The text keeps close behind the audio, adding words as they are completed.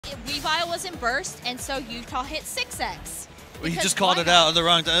Weavile was in burst, and so Utah hit 6x. Well, you just called it out at the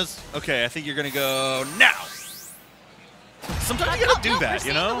wrong time. Okay, I think you're going to go now. Sometimes you got to do that,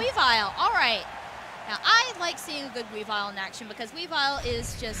 you know? The Weavile. All right. Now, I like seeing a good Weavile in action because Weavile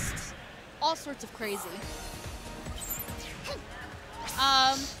is just all sorts of crazy.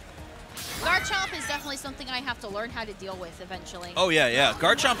 Garchomp is definitely something I have to learn how to deal with eventually. Oh, yeah, yeah.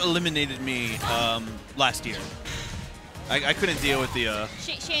 Garchomp eliminated me last year. I couldn't deal with the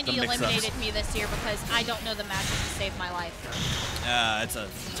Shandy eliminated me this year because I don't know the matchup to save my life. It's a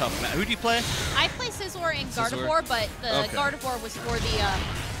tough match. Who do you play? I play Scizor and Gardevoir, but the Gardevoir was for the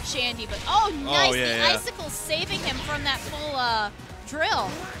Shandy. But oh, nice! The Icicle saving him from that full drill.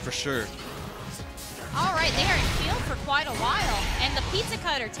 For sure. All right, they are in field for quite a while, and the Pizza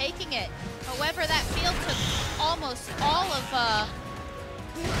Cutter taking it. However, that field took almost all of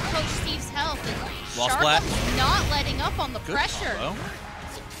Coach Steve's health, and Sharkham's not letting up on the pressure. Combo.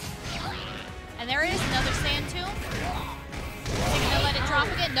 And there is another Sand Tomb. Is he gonna let it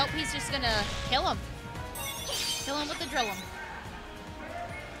drop again? Nope, he's just gonna kill him. Kill him with the Drillum.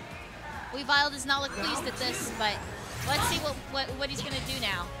 Weavile does not look pleased at this, but let's see what he's gonna do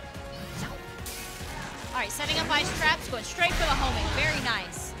now. All right, setting up ice traps, going straight for the homing. Very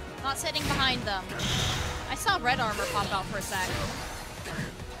nice. Not sitting behind them. I saw red armor pop out for a sec.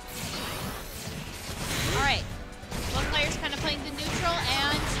 All right, both players kind of playing the neutral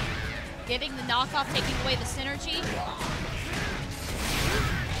and getting the knockoff, taking away the synergy.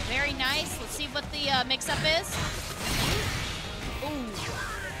 Very nice. Let's see what the mix-up is. Ooh.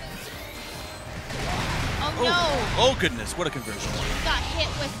 Oh, no. Oh, goodness. What a conversion. Got hit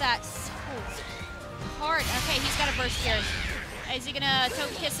with that so hard. Okay, he's got a burst here. Is he going to Toad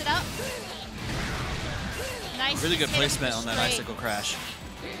Kiss it up? Nice. Really good placement on that Icicle Crash.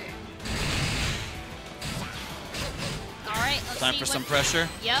 All right, let's Time for some pressure.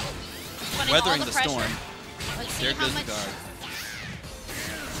 Yep. Weathering the storm. Let's see there how goes much. the guard.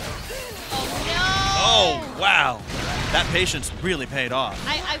 Oh, no. Oh, wow. That patience really paid off.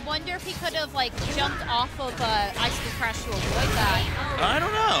 I wonder if he could have, like, jumped off of Icicle Crash to avoid that. I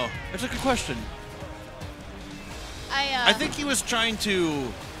don't know. That's a good question. I think he was trying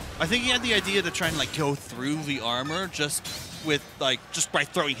to... I think he had the idea to try and, like, go through the armor just with, like, just by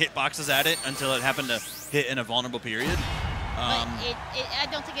throwing hitboxes at it until it happened to hit in a vulnerable period. But I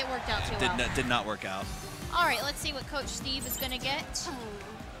don't think it worked out too well. Did not work out. All right, let's see what Coach Steve is going to get.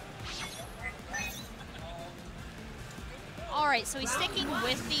 All right, so he's sticking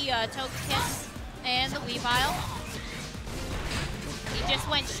with the Toad Kiss and the Weavile. He just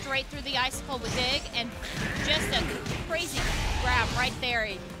went straight through the Icicle with Dig, and just a crazy grab right there.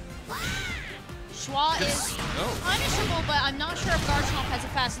 Schwa is punishable, but I'm not sure if Garchomp has a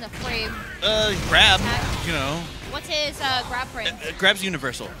fast enough frame. Grab, you know. What's his grab frame? Grab's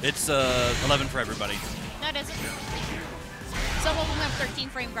universal. It's 11 for everybody. No, it isn't. Some of them have 13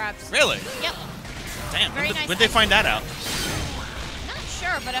 frame grabs. Really? Yep. Damn, when'd they find that out? Not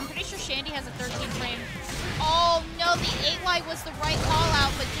sure, but I'm pretty sure Shandy has a 13 frame. Oh, no, the 8Y was the right call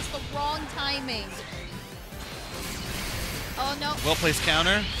out, but just the wrong timing. Oh, no. Well-placed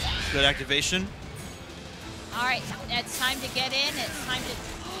counter. Good activation. All right, it's time to get in. It's time to...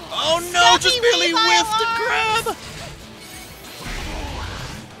 Oh, no, just barely whiffed the grab.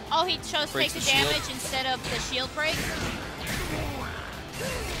 Oh, he chose to take the damage instead of the shield break.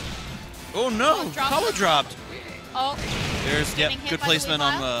 Oh, no. Color dropped. Oh. There's, good placement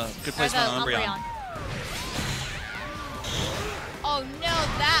on Umbreon. Oh, no,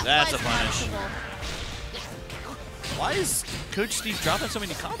 that's was a punish. punishable. Why is Coach Steve dropping so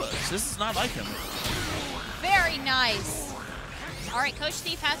many combos? This is not like him. Very nice. All right, Coach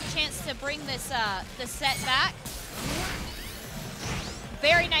Steve has a chance to bring this set back.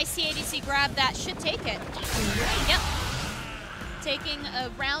 Very nice CADC grab. That should take it. Yep. Taking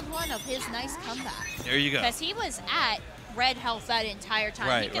round one of his nice comeback. There you go. Because he was at red health that entire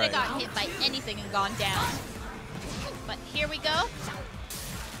time. He could have gotten hit by anything and gone down. But here we go.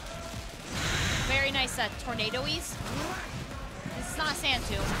 Very nice tornado-ease. This is not a Sand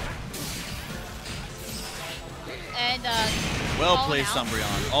Tomb. And well-placed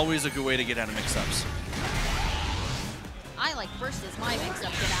Umbreon. Always a good way to get out of mix-ups. I like burst as my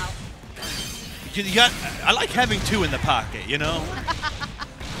mix-up get out. I like having two in the pocket, you know?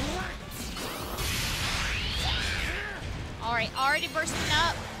 All right, already bursting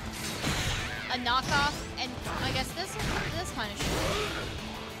up. A knockoff, and I guess this punishment.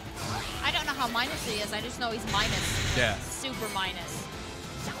 I don't know how minus he is. I just know he's minus. Yeah. Super minus.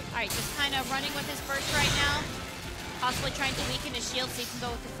 All right, just kind of running with his burst right now. Possibly trying to weaken his shield so he can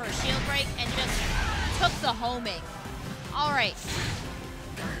go with the first shield break, and just took the homing. All right.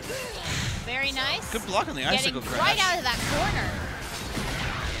 Very nice. Good block on the icicle crash. Right out of that corner.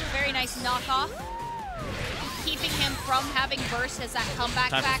 Very nice knockoff. Keeping him from having burst as that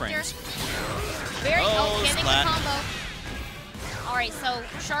comeback factor. Very getting the combo. All right, so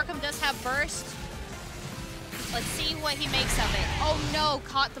Sharkham does have burst. Let's see what he makes of it. Oh no,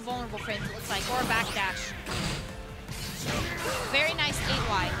 caught the vulnerable frames, it looks like, or a backdash. Very nice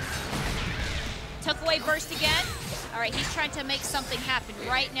 8Y. Took away burst again. All right, he's trying to make something happen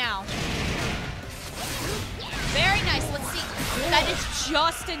right now. Very nice, let's see. That is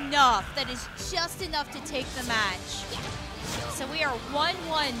just enough. That is just enough to take the match. So we are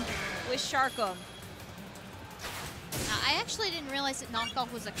 1-1 with Sharkham. I actually didn't realize that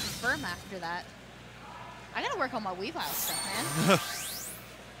knockoff was a confirm after that. I gotta work on my Weavile stuff, man.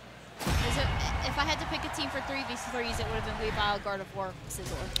 If I had to pick a team for 3v3s, it would have been Weavile, Garchomp,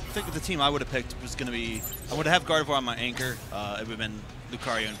 Sizzler. I think the team I would have picked was going to be, I would have Garchomp on my anchor. It would have been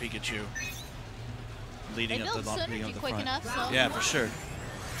Lucario and Pikachu. Leading up the synergy quick enough, so. Yeah, for sure.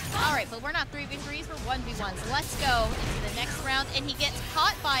 All right, but we're not 3v3s, we're 1v1s. Let's go into the next round, and he gets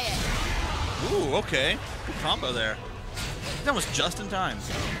caught by it. Ooh, okay. Good combo there. That was just in time.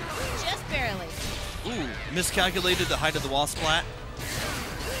 Just barely. Ooh, miscalculated the height of the wall splat.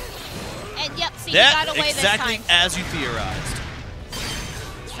 And yep, see, he got away this time. Exactly as you theorized.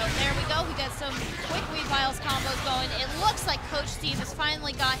 So there we go. We got some quick Weaviles combos going. It looks like Coach Steve has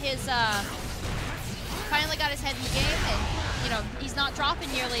finally got his head in the game, and you know he's not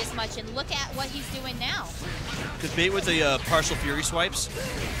dropping nearly as much. And look at what he's doing now. Good bait with the partial fury swipes.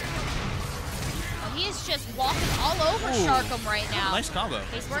 He is just walking all over Sharkham right now. Nice combo.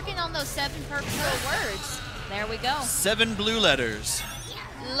 He's working on those 7 purposeful words. There we go. 7 blue letters.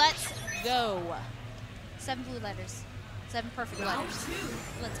 Let's go. 7 blue letters. 7 perfect letters.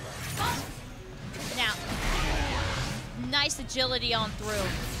 Let's go. Now, nice agility on through.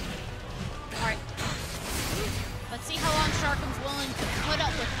 All right. Let's see how long Sharkham's willing to put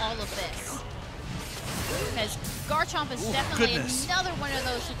up with all of this. Because Garchomp is definitely another one of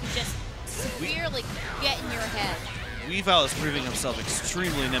those who can just severely get in your head. Weavile is proving himself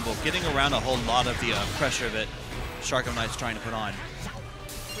extremely nimble, getting around a whole lot of the pressure that Sharkham Knight's trying to put on.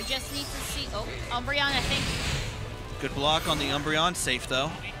 We just need to see, Umbreon, I think. Good block on the Umbreon, safe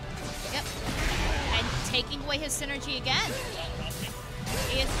though. Yep, and taking away his synergy again.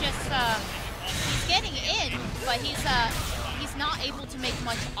 He is just, he's getting in, but he's not able to make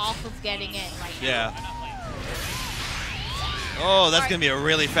much off of getting in right now. Yeah. Oh, that's going to be a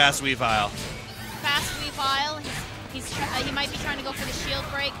really fast Weavile. Fast Weavile. He might be trying to go for the shield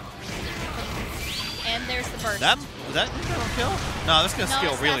break. And there's the burst. Was that going to kill? No, that's going to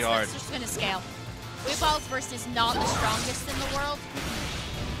scale really hard. It's just going to scale. Weavile's burst is not the strongest in the world.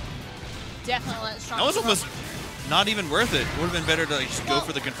 Definitely not the strongest. That was almost not even worth it. Would have been better to just go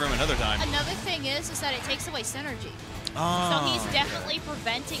for the confirm another time. Another thing is that it takes away synergy. So he's definitely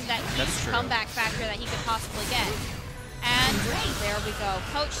preventing that huge comeback factor that he could possibly get. And there we go.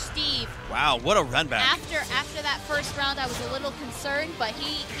 Coach Steve. Wow, what a run back. After that first round, I was a little concerned, but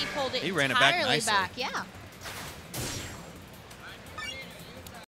he pulled it entirely back. Yeah.